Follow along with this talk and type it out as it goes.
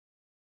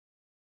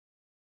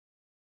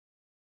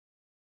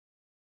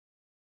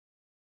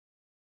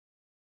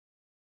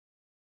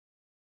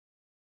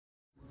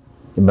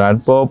ចម្រើន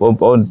ពរបង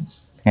ប្អូន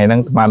ថ្ងៃហ្នឹ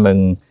ងស្មាននឹង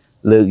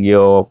លើកយ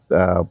ក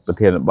ប្រ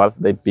ធានបទ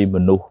ស្ដីពីម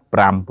នុស្ស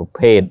5ប្រ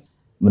ភេទ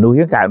មនុស្ស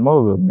យើងកើតមក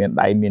មាន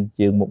ដៃមាន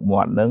ជើងមុខ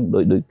មាត់ហ្នឹង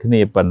ដូចគ្នា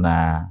ប៉ុន្តែ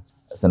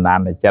សន្តាន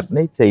ចិត្ត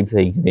នេះផ្សេង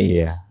គ្នា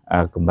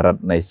កម្រិត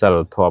នៃសិល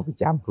ធម៌ប្រ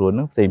ចាំខ្លួនហ្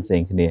នឹងផ្សេ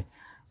ងគ្នា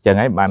អញ្ចឹង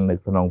ហើយបាននៅ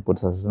ក្នុងពុទ្ធ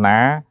សាសនា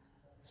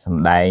ស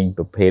ម្ដែង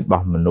ប្រភេទរប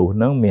ស់មនុស្ស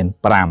ហ្នឹងមាន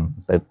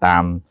5ទៅតា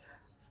ម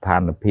ស្ថា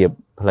នភាព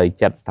ផ្លូវ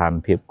ចិត្តស្ថាន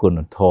ភាពគុណ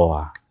ធម៌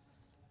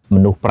ម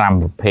នុស្ស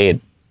5ប្រភេទ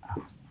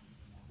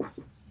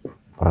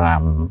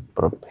5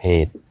ប្រភេ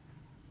ទ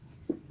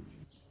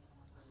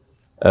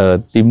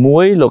ទី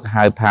1លោក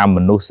ហៅថាម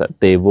នុស្ស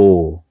ទេវោ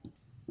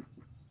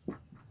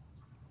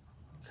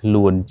ខ្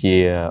លួនជា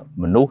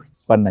មនុស្ស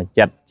បណ្ណ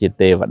ចិត្តជា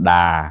ទេវ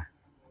តា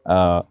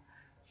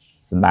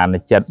សន្តាន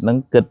ចិត្តនឹង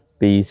គិត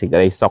ពីសេចក្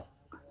តីសុខ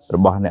រ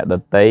បស់អ្នកដ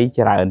ទៃ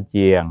ច្រើន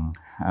ជាង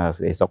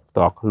សេចក្តីសុខផ្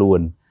ទាល់ខ្លួន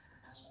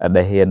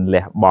ដែលហ៊ាន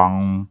លះបង់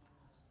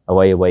អ្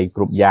វីគ្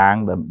រប់យ៉ាង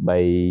ដើម្បី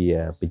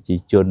ប្រជា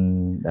ជន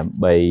ដើម្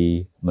បី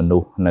មនុ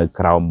ស្សនៅ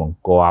ក្រោមបង្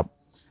គាប់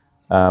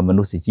ម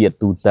នុស្សជាតិ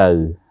ទូទៅ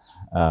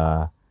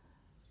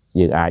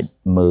យើងអាច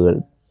មើល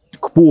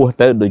ខ្ពស់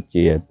ទៅដូច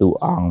ជាតួ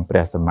អង្គព្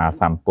រះសម្មា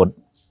សម្ពុទ្ធ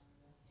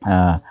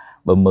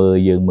បើ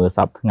យើងមើលស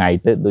ពថ្ងៃ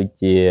ទៅដូច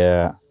ជា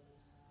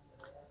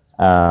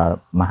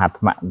មហា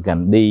ត្មក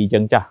ណ្ឌីអញ្ចឹ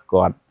ងចាស់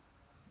គាត់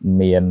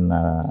មាន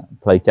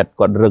ផ្លូវចិត្ត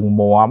គាត់រឹង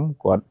មាំ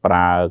គាត់ប្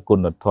រើគុ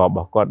ណធម៌រប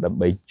ស់គាត់ដើម្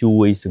បីជួ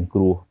យសង្គ្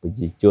រោះប្រ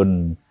ជាជន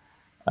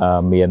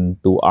មាន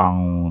តួអង្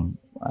គ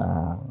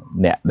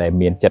អ្នកដែល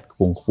មានចិត្តខ្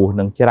ពង់ខ្ពស់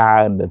នឹងច្រើ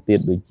នទៅទៀត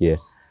ដូចជា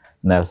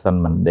Nelson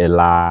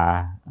Mandela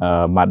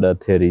Mother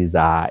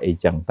Teresa អី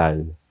ចឹងទៅ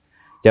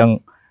អញ្ចឹង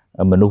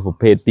មនុស្សប្រ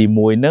ភេទទី1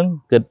ហ្នឹង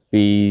គិត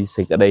ពី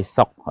សេចក្តី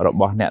សុខរ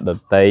បស់អ្នកដ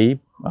ទៃ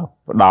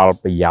ផ្ដល់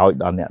ប្រយោជន៍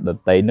ដល់អ្នកដ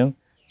ទៃហ្នឹង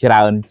ច្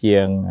រើនជា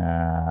ង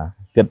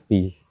គិតពី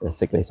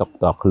សេចក្តីសុខផ្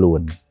ទាល់ខ្លួ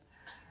ន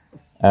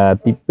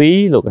ទី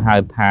2លោកហៅ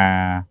ថា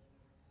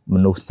ម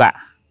នុស្ស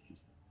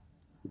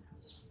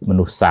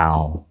សោ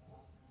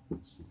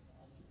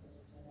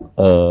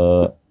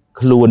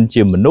ខ្លួន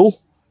ជាមនុស្ស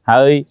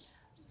ហើយ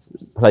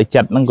ផ្លូវ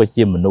ចិត្តហ្នឹងក៏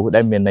ជាមនុស្ស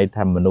ដែរមានន័យ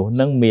ថាមនុស្សហ្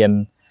នឹងមាន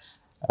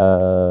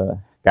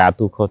ការ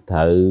ទូខុសត្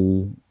រូវ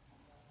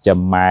ចំ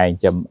ម៉ែង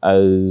ចំឪ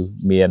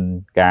មាន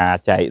ការ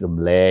ចែករំ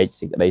លែក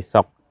សេចក្តី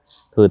សុខ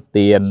ធ្វើ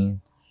ទាន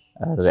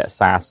រក្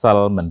សាសិល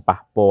មិនប៉ះ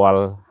ពា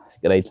ល់សេច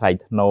ក្តីថ្លៃ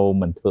ថ្នូរ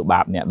មិនធ្វើ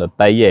បាបអ្នកដ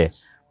ទៃទេ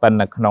ប៉ុន្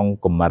តែក្នុង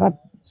កម្រិត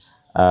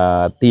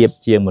ទៀប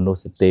ជាងមនុស្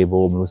សទេវ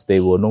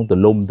នោះទ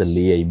លំទ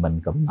លាយមិន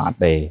កំណត់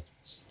ទេ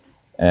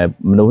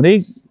មនុស្សនេះ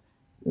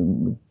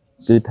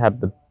គឺថា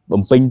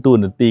បំពេញតួ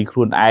នាទីខ្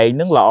លួនឯងហ្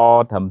នឹងល្អ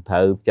ត្រឹមត្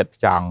រូវចិត្ត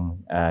ចង់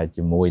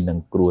ជាមួយនឹង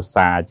គ្រួ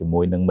សារជា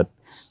មួយនឹងមិត្ត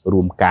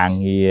រួមការ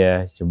ងារ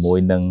ជាមួយ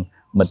នឹង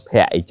មិត្ត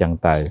ភ័ក្តិអីចឹង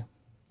ទៅ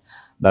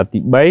ដល់ទី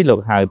3លោក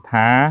ហៅ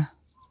ថា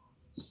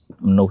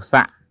មនុស្ស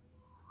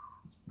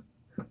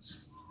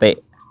តិ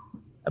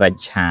រ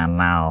ច្ឆា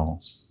ណោ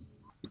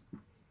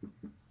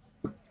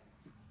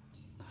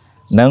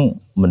នឹង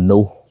មនុ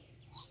ស្ស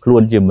ខ្លួ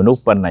នជាមនុស្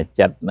សប៉ុន្តែ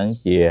ចិត្តហ្នឹង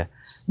ជា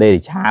ដេរ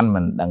ឆានមិ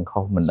នដឹងខុ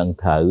សមិនដឹង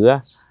ត្រូវ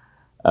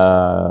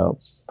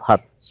ផឹ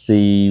ក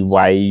ស៊ី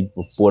វាយ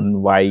ប្រពន្ធ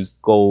វាយ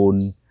កូន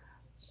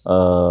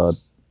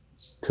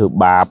ធ្វើ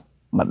បាប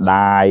ម្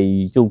ដាយ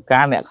ជួន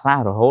កាលអ្នកខ្លះ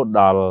រហូត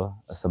ដល់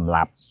សម្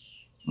លាប់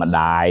ម្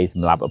ដាយស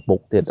ម្លាប់ឪពុក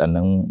ទៀតអា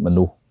នឹងម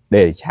នុស្ស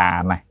ដេរឆា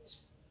នណា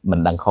មិន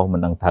ដឹងខុសមិន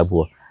ដឹងត្រូវព្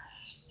រោះ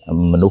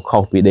មនុស្សខុ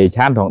សពីដេរ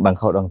ឆានត្រង់ដឹង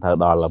ខុសដឹងត្រូវ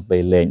ដល់ពេ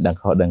លលេងដឹង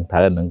ខុសដឹងត្រូ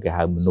វនឹងគេ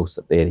ហៅមនុស្ស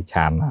ដេរ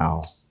ឆានមក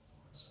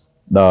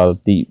ដល់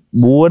ទី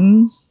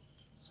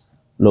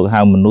4លោកហៅ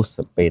មនុស្ស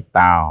បេ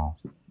តោ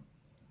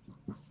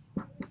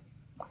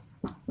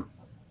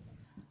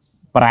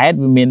ប្រែត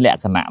វាមានល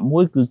ក្ខណៈមួ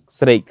យគឺ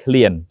ស្រេកឃ្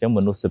លានអញ្ចឹងម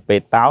នុស្សបេ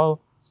តោ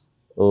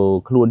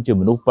ខ្លួនជា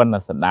មនុស្សប៉ុន្តែ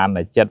សន្តាន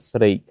ចិត្តស្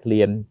រេកឃ្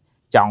លាន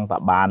ចង់តែ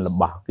បានរ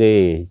បស់គេ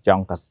ច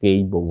ង់តែគេង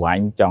ប្រវា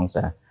ញ់ចង់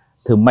តែ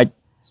ធ្វើម៉េច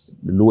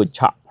លួច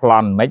ឆក់ប្ល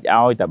ន់ម៉េច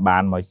ឲ្យតែបា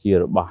នមកជា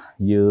របស់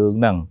យើង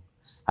ហ្នឹង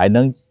ហើយ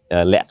នឹង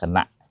លក្ខ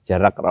ណៈច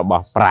រិតរប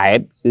ស់ប្រែត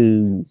គឺ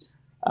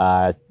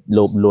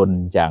លោភលន់អ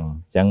ញ្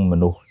ចឹងម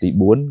នុស្សទី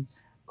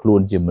4ខ្លួ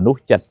នជាមនុស្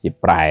សចិត្តជា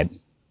ប្រែត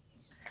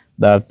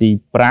ដល់ទី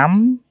5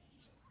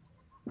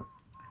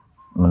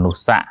មនុស្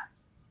ស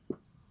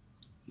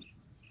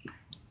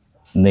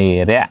នេ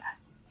រ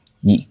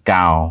ញិ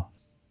កោ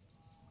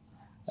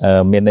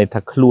មានន័យ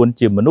ថាខ្លួន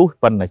ជាមនុស្ស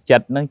ប៉ុន្តែចិ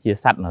ត្តហ្នឹងជា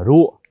សត្វនរ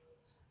ក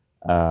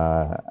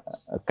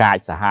កាច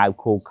សាហាវ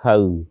ខូខើ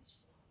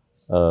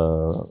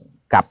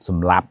កាប់ស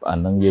ម្លាប់អា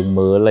ហ្នឹងយើង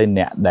មើលហើយ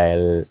អ្នកដែល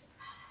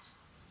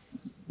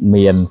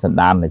មានសន្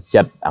តាន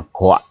ចិត្តអា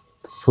ក្រក់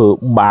ធ្វើ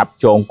បាប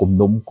ចងគំ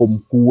នុំគុំ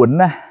គួន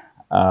ណា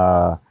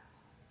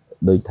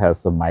ដោយថា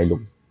សម័យលោ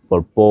កប៉ុ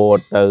លពត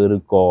ទៅឬ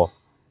ក៏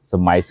ស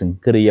ម័យសង្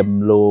គ្រាម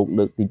លោក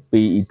លើកទី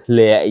2អ៊ីតា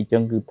លីអីចឹ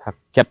ងគឺថា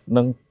ចិត្ត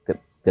នឹងក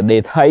ដេ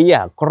ថៃ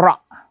អាក្រ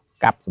ក់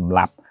កាប់សម្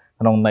លាប់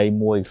ក្នុងន័យ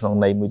មួយ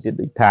ទៀត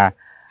ដូចថា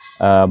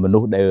មនុ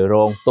ស្សដែលរ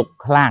ងទុក្ខ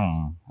ខ្លាំង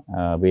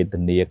វេទ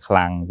នាខ្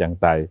លាំងចឹង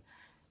ទៅ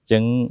អញ្ចឹ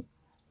ង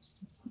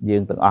យើ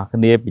ងទាំងអស់គ្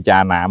នាពិចា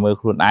រណាមើល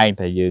ខ្លួនឯង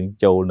ថាយើង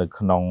ចូលនៅ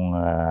ក្នុង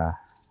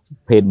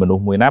ភេទមនុស្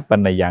សមួយណាប៉ុ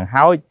ន្តែយ៉ាង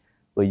ហោច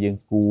ព្រោះយើង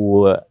គួរ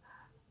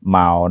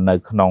màu nơi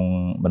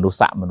không manu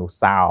sạ manu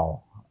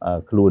sao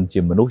luôn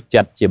chỉ manu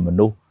chất chỉ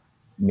manu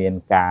miền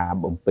ca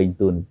bồng pin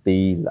tuần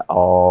ti là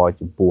o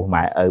chụp phù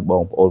mãi ở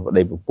bồng ôn vào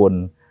đây bồng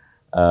pun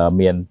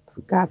miền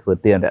ca thừa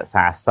tiền đã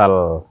xa sal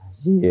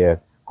về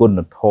côn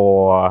thò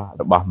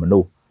bảo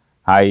manu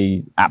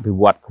hay áp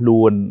vật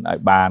luôn ở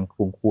bàn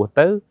cùng cua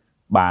tới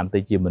bàn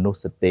tới chỉ manu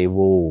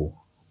stable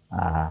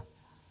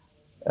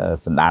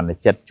สันดาน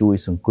จัดจุย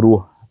สังครัว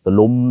ตะ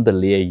ลุมตะ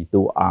เลีย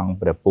ตัวอัง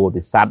ประโพ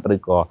ธิสัตว์หรือ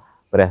ก็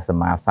ประส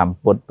มาสัม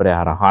พุทธประ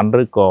อรหันต์ห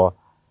รือก็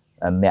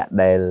เนี่ยไ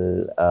ด้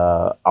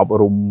อบ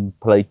รม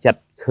เพลย์จัด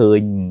เคย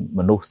ม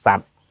นุษย์สัต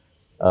ว์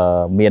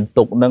เมียนต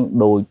กนั่ง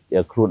โดย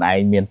ครูนไอ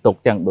เมียนตก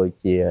จังโดย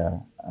เจีย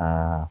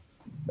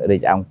เด็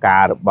กอังกา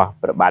รบ่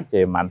ประบาดเจ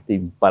มันติ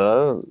มเปล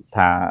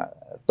ถ้า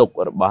ตก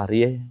บ่เ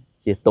รีย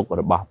เจียตก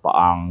บ่ปะ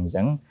อัง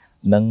จัง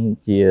นั่ง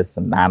เจีย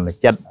สันดาน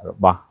จัด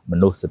บ่ม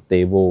นุษย์สเต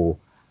โว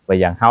ไป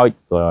อย่างเขา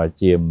ก็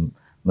จีม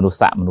มนุษย์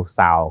สะมนุษย์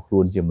สาวครู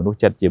นจีมมนุษย์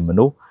จัดจีมม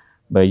นุษย์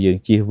ไปยัง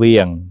จีเวี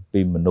ยงปี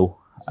มนุษย์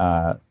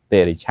เต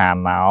ริชา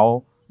หนาว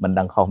มัน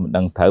ดังเขามัน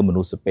ดังเถอมนุ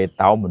ษย์สเปเ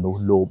ต้ามนุษ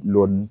ย์ลูบ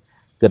ล้วน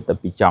เกิดแต่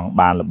ปีจองบ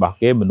านหรือบ่เ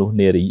ก้มนุษย์เ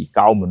นรีเ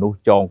ก้ามนุษย์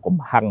จองกลุ่ม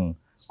หัง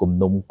กลุ่ม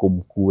นุ่มกลุ่ม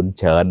คูน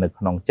เฉินในข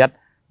นมจัด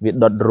วิด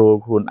ดดรู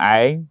ครูนไอ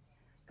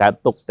การ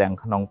ตกแต่ง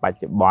ขนมปัจ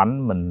จุบัน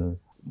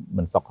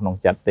มันสอกขนม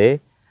จัดเต้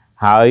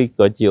หาย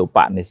ก็เจียวป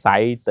ะในไซ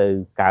từ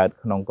การ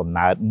ขนมกำเ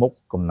นิดมุก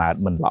กำเนิด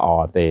มันละอ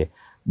เต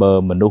เบอ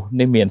ร์มนุษย์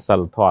นี่มีนส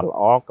ลัดทอดละ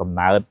อกำเ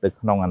นิดtừ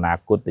ขนมอนา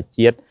คตเ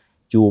จียด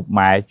จูบไ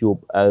ม้จูบ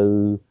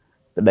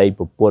ได้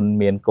ปุปน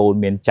มีนโกน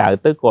มีนเจอ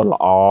ตึกก็ละ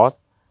อ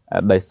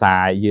ได้สา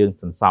ยยืง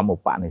สันซ้อมอุ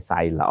ปะในไซ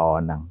ละอ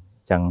นัง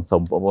จังส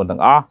มปุปนต่าง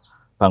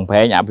ผังแพ้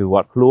หยาบวิ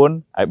วัฒน์ล้วน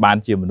ไอ้บ้าน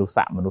เจียมนุษย์ส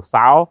ะมนุษย์ส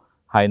าว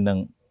ให้หนึ่ง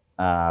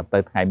เติ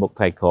ร์ไทยมุกไ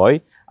ทยขอย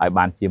ไอ้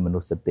บ้านเจียมนุ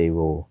ษย์สเตโว